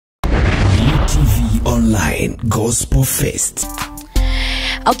Online Gospel Fest.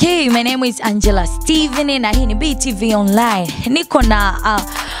 Okay, my name is Angela Steven na hii ni BTV Online. Niko na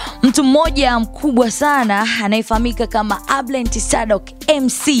mtu mmoja mkubwa sana anayefahamika kama Ablenty Sadock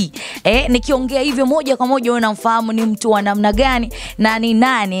MC. Nikiongea hivyo moja kwa moja unamfahamu ni mtu wa namna gani na ni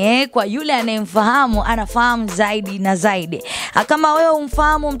nani. Kwa yule anayemfahamu anafahamu zaidi na zaidi. Kama wewe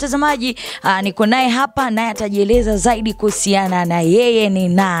umfahamu mtazamaji, niko naye hapa naye atajieleza zaidi kuhusiana na yeye ni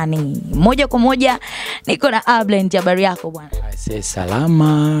nani. Moja kwa moja niko na Ablenty. Habari yako bwana?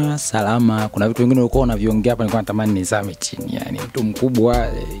 Salama. Kuna vitu vingine ulikuwa unaviongea hapa nilikuwa natamani nizame chini. Yani mtu mkubwa.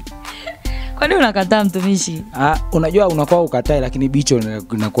 Kwa nini unakataa mtumishi? Unajua unakuwa ukatai lakini bicho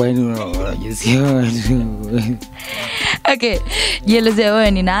unakuwa unajisikia. Okay, jieleze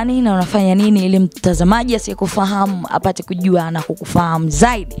wewe ni nani na unafanya nini ili mtazamaji asiyekufahamu apate kujua na kukufahamu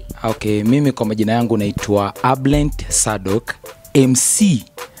zaidi. Okay, mimi kwa majina yangu naitwa Ablenty Sadock MC.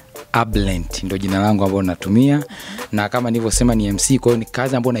 Ablenty ndio jina langu ambalo natumia, na kama nilivyosema ni MC. Kwa hiyo ni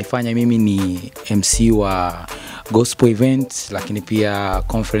kazi ambayo naifanya mimi ni MC wa gospel events, lakini pia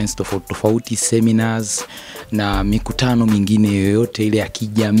conference tofauti, seminars na mikutano mingine yoyote ile ya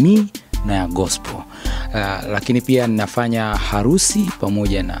kijamii na ya gospel. Lakini pia ninafanya harusi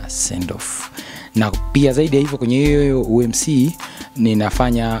pamoja na send off. Na pia zaidi ya hivyo kwenye hiyo UMC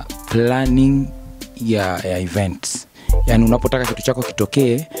ninafanya planning ya events. Yani unapotaka kitu chako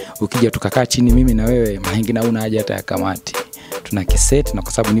kitokee, ukija tukakaa chini mimi na wewe, mahingine hauna haja hata ya kamati. Tuna kiset, na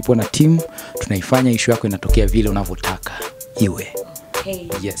kwa sababu nipo na team, tunaifanya issue yako inatokea vile unavyotaka iwe. Okay.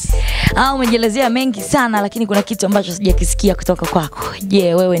 Yes. Umejelezea mengi sana lakini kuna kitu ambacho sijakisikia kutoka kwako.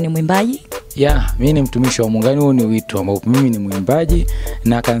 Je, wewe ni mwimbaji? Mimi ni mtumishi wa Mungu. Huo ni wito ambao mimi ni mwimbaji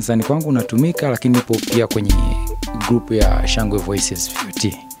na kanisani kwangu natumika, lakini nipo pia kwenye group ya Shangwe Voices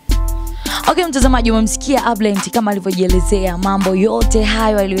 50. Okay, mtazamaji, umemsikia Ablenty kama alivyojielezea mambo yote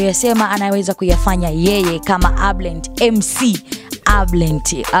hayo aliyosema anaweza kuyafanya yeye kama Ablenty MC.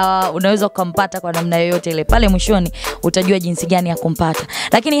 Ablenty unaweza kumpata kwa namna yoyote ile, pale mwishoni utajua jinsi gani ya kumpata.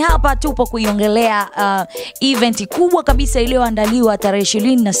 Lakini hapa tupo kuiongelea event kubwa kabisa iliyoandaliwa tarehe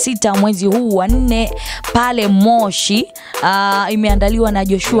 26 mwezi huu wa 4 pale Moshi. Imeandaliwa na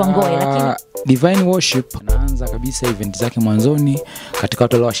Joshua Ngoe. Lakini Divine Worship naanza kabisa event zake mwanzoni katika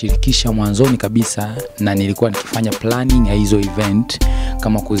watu washirikisha mwanzoni kabisa, na nilikuwa nikifanya planning ya hizo event,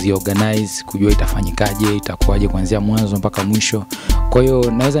 kama kuziorganize, kujua itafanyikaje, itakuwaje kuanzia mwanzo mpaka mwisho. Kwa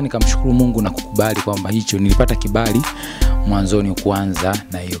hiyo naweza nikamshukuru Mungu na kukubali kwamba hicho nilipata kibali mwanzoni kuanza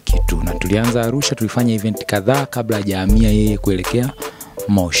na hiyo kitu. Na tulianza Arusha, tulifanya event kadhaa kabla hajahamia yeye kuelekea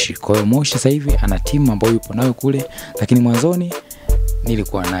Moshi. Kwa hiyo Moshi sasa hivi ana timu ambayo yupo nayo kule, lakini mwanzoni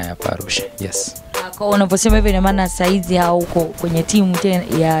nilikuwa naye hapa Arusha. Yes. Kwa unaposema hivyo ina maana saizi hauko kwenye timu tena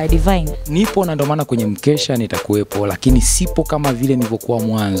ya Devine? Nipo na ndio maana kwenye mkesha nitakuepo, lakini sipo kama vile nilivyokuwa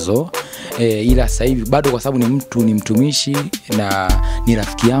mwanzo. Ila sasa hivi bado, kwa sababu ni mtumishi na ni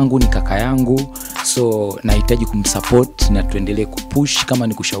rafiki yangu, ni kaka yangu, so nahitaji kumsupport na tuendelee kupush, kama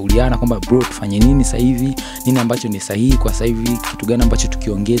ni kushauriana kwamba bro tufanye nini sasa hivi, nini ambacho ni sahihi kwa sasa hivi, kitu gani ambacho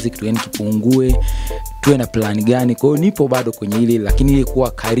tukiongeze, kitu gani kipungue, tuwe na plan gani. Kwa hiyo nipo bado kwenye ile, lakini ile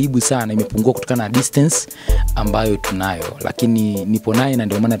kuwa karibu sana imepungua kutokana na distance ambayo tunayo, lakini nipo naye na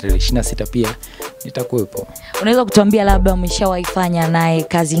ndio maana tarehe 26 pia nitakuwepo. Unaweza kutuambia labda umeshawaifanya naye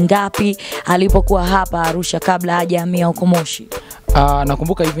kazi ngapi alipokuwa hapa Arusha kabla hajahamia huko Moshi?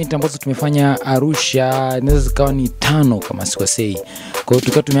 Nakumbuka event ambazo tumefanya Arusha inaweza zikawa ni 5 kama sikosei. Kwa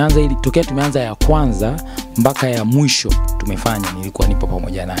hiyo tumeanza ya kwanza mpaka ya mwisho tumefanya, nilikuwa nipo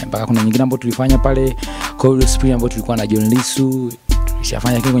pamoja naye. Mpaka kuna nyingine ambazo tulifanya pale Cold Spring ambazo tulikuwa na John Lisu,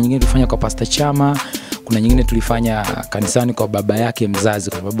 tulishafanya kitu nyingine tulifanya kwa Pastor Chama, kuna nyingine tulifanya kanisani kwa baba yake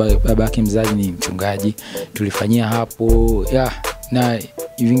mzazi, kwa baba yake mzazi ni mchungaji, tulifanyia hapo. Na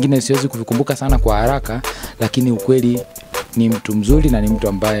vingine siwezi kuvikumbuka sana kwa haraka, lakini ukweli ni mtu mzuri na ni mtu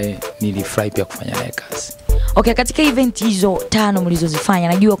ambaye nilifurahi pia kufanya naye kazi. Okay, katika event hizo 5 mlizozifanya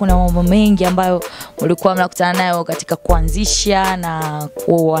najua kuna mambo mengi ambayo mlikuwa mnakutana nayo katika kuanzisha na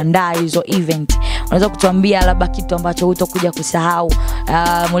kuandaa hizo event. Unaweza kutuambia labda kitu ambacho utakuja kusahau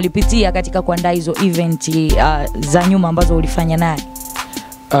mlipitia katika kuandaa hizo event za nyuma ambazo ulifanya naye?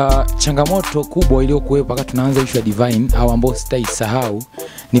 Changamoto kubwa iliyokuwepo wakati tunaanza issue ya Divine au ambao sitaisahau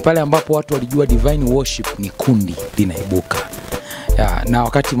ni pale ambapo watu walijua Divine Worship ni kundi linaibuka. Na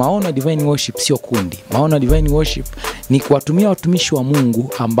wakati maona Divine Worship sio kundi. Maona Divine Worship ni kuwatumia watumishi wa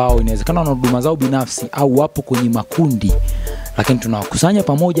Mungu ambao inawezekana wana huduma zao binafsi au wapo kwenye makundi, lakini tunawakusanya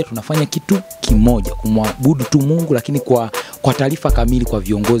pamoja, tunafanya kitu kimoja, kumwabudu tu Mungu, lakini kwa taarifa kamili kwa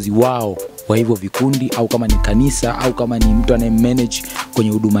viongozi wao wa hivyo vikundi, au kama ni kanisa au kama ni mtu anaye manage kwenye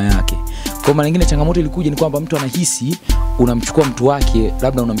huduma yake. Kwa maana nyingine changamoto ilikuja ni kwamba mtu anahisi unamchukua mtu wake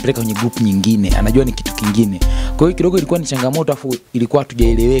labda unampeleka kwenye group nyingine, anajua ni kitu kingine. Kwa hiyo kidogo ilikuwa ni changamoto, afu ilikuwa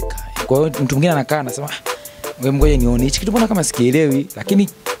hatujaeleweka. Kwa hiyo mtu mwingine anakaa anasema wewe ngoja nione hichi kitu mbona kama sikielewi, lakini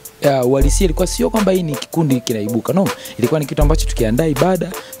uhalisia ilikuwa sio kwamba hii ni kikundi kinaibuka, no, ilikuwa ni kitu ambacho tukiandaa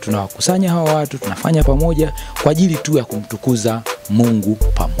ibada tunawakusanya hawa watu, tunafanya pamoja kwa ajili tu ya kumtukuza Mungu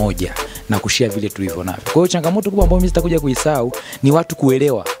pamoja na kushare vile tulivyo navyo. Kwa hiyo changamoto kubwa ambayo mimi sitakuja kuisahau ni watu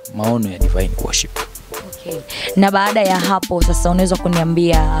kuelewa maono ya divine worship. Okay. Na baada ya hapo sasa unaweza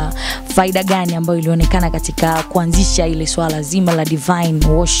kuniambia faida gani ambayo ilionekana katika kuanzisha ile swala zima la divine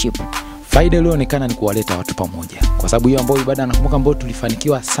worship? Faida iliyoonekana ni kuwaleta watu pamoja. Kwa sababu hiyo ambayo ibada nakumbuka ambayo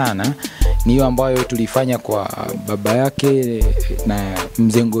tulifanikiwa sana ni hiyo ambayo tulifanya kwa baba yake na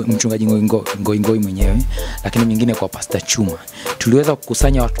mchungaji Ngoi mwenyewe, lakini mingine kwa Pastor Chuma. Tuliweza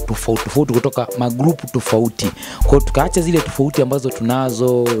kukusanya watu tofauti kutoka magrupu tofauti. Kwa hiyo tukaacha zile tofauti ambazo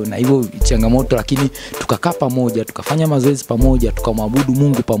tunazo na hivyo changamoto, lakini tukakaa pamoja, tukafanya mazoezi pamoja, tukamwabudu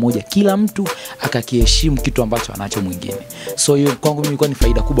Mungu pamoja. Kila mtu akakiheshimu kitu ambacho anacho mwingine. So hiyo kwangu mimi ilikuwa ni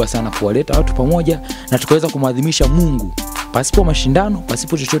faida kubwa sana kuwaleta watu pamoja na tukaweza kumadhimisha Mungu pasipo mashindano,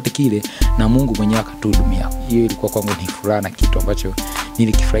 pasipo chochote kile, na Mungu mwenyewe akatuhudumia. Hiyo ilikuwa kwangu ni furaha na kitu ambacho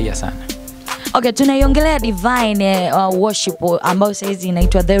nilikifurahia sana. Okay, tunaiongelea divine worship ambayo sasa hizi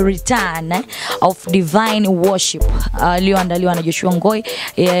inaitwa The Return of Divine Worship iliyoandaliwa na Joshua Ngoi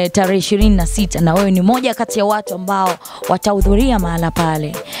tarehe 26, na wewe ni moja kati ya watu ambao watahudhuria mahala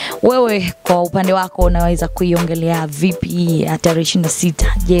pale. Wewe kwa upande wako unaweza kuiongelea vipi tarehe 26?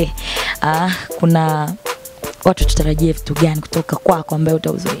 Je, kuna watu tutarajie vitu gani kutoka kwako ambaye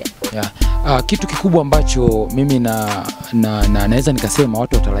utahudhuria? Yeah. Kitu kikubwa ambacho mimi naweza nikasema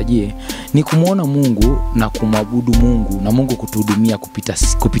watu watarajie ni kumuona Mungu na kumwabudu Mungu na Mungu kutuhudumia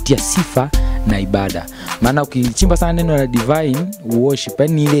kupitia sifa na ibada. Maana ukichimba sana neno la divine worship,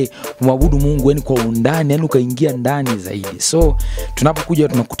 yani ile kumwabudu Mungu yani kwa undani, yani ukaingia ndani zaidi. So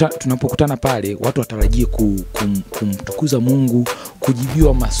tunapokutana pale watu watarajie kumtukuza Mungu,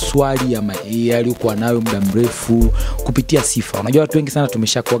 kujibiwa maswali yaliyokuwa nayo muda mrefu kupitia sifa. Unajua watu wengi sana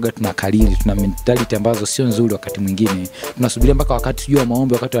tumeshakuaga tunakalili, tuna mentality ambazo sio nzuri wakati mwingine. Tunasubiria mpaka wakati tujua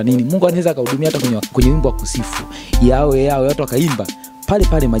maombi, wakati wa nini. Mungu anaweza akahudumia hata kwenye wimbo wa kusifu. Yao watu wakaimba,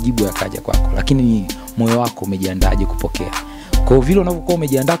 pale majibu yakaja kwako. Lakini moyo wako umejiandaje kupokea? Kwa hiyo vile unavyokuwa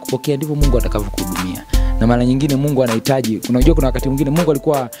umejiandaa kupokea ndivyo Mungu atakavyokuhudumia. Na mara nyingine Mungu anahitaji, unajua kuna wakati mwingine Mungu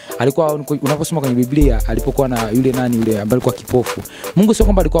alikuwa unaposoma kwenye Biblia alipokuwa na yule ambaye alikuwa kipofu. Mungu sio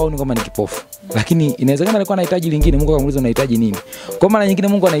kwamba alikuwa aone kama ni kipofu, lakini inawezekana alikuwa anahitaji lingine. Mungu akamuuliza unahitaji nini? Kwa mara nyingine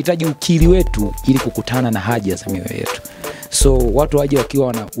Mungu anahitaji ukiri wetu ili kukutana na haja za mioyo yetu. So watu waje wakiwa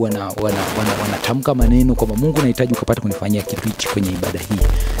wanatamka maneno kwamba Mungu anahitaji ukapata kunifanyia kitu hichi kwenye ibada hii.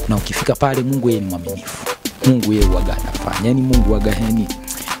 Na ukifika pale Mungu yeye ni mwaminifu. Mungu yeye huaga anafanya. Yaani Mungu huaga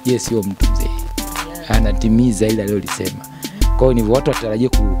yes sio mtu mzee. Anatimiza ile aliyolisema. Kwa hiyo ni watu watarajie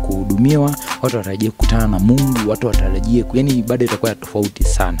kuhudumiwa, watu watarajie kukutana na Mungu, watu watarajie yani ibada itakuwa tofauti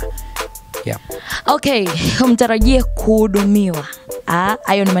sana. Yeah. Okay, mtarajie kuhudumiwa.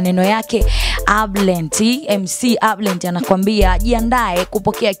 Hayo ni maneno yake Ablenty, MC Ablenty anakuambia jiandae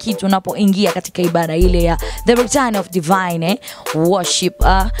kupokea kitu unapoingia katika ibada ile ya The Return of Divine Worship.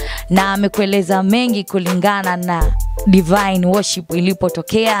 Na amekueleza mengi kulingana na divine worship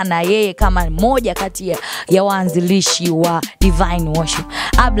ilipotokea na yeye kama mmoja kati ya waanzilishi wa divine worship.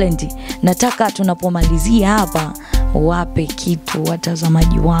 Ablenty, nataka tunapomalizia hapa wape kitu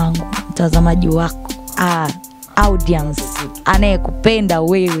watazamaji wangu, mtazamaji wako, audience anayekupenda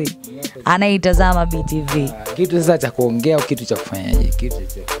wewe, anayetazama BTV. Kitu sasa cha kuongea au kitu cha kufanyaje? Kitu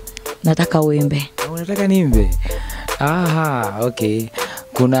cha nataka uimbe. Unataka niimbe? Okay.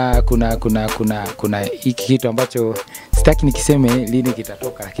 Kuna hiki kitu ambacho sitaki nikiseme lini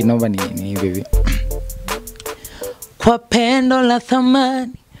kitatoka, lakini naomba niimbe hivi. Kwa pendo la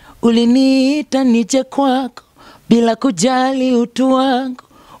thamani uliniita nije kwako bila kujali utu wangu,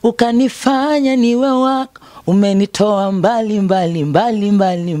 ukanifanya niwe wako, umenitoa mbali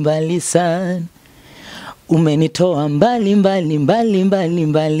sana, umenitoa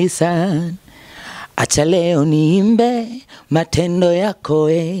mbali sana. Acha leo niimbe matendo yako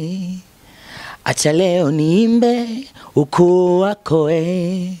acha leo niimbe ukuu wako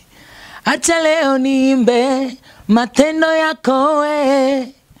acha leo niimbe matendo yako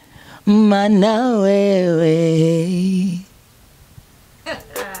maana wewe.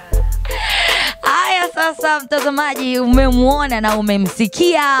 Haya sasa mtazamaji, umemuona na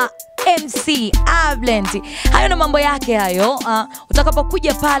umemsikia MC Ablenty. Hayo na mambo yake hayo.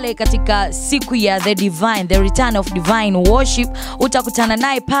 Utakapokuja pale katika siku ya The Divine, The Return of Divine Worship, utakutana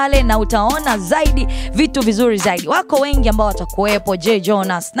naye pale na utaona zaidi vitu vizuri zaidi. Wako wengi ambao watakuwepo, J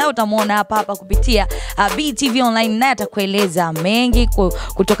Jonas na utamuona hapa kupitia BTV Online, na atakueleza mengi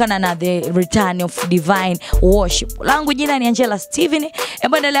kutokana na The Return of Divine Worship. Langu jina ni Angela Steven.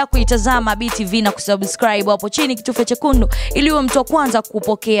 Endelea kuitazama BTV na kusubscribe hapo chini kitufe chekundu ili uwe mtu wa kwanza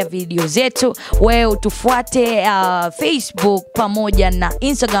kupokea video zetu. Wewe utufuate Facebook pamoja na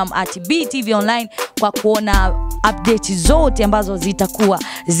Instagram @BTV Online kwa kuona update zote ambazo zitakuwa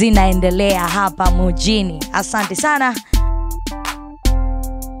zinaendelea hapa mjini. Asante sana.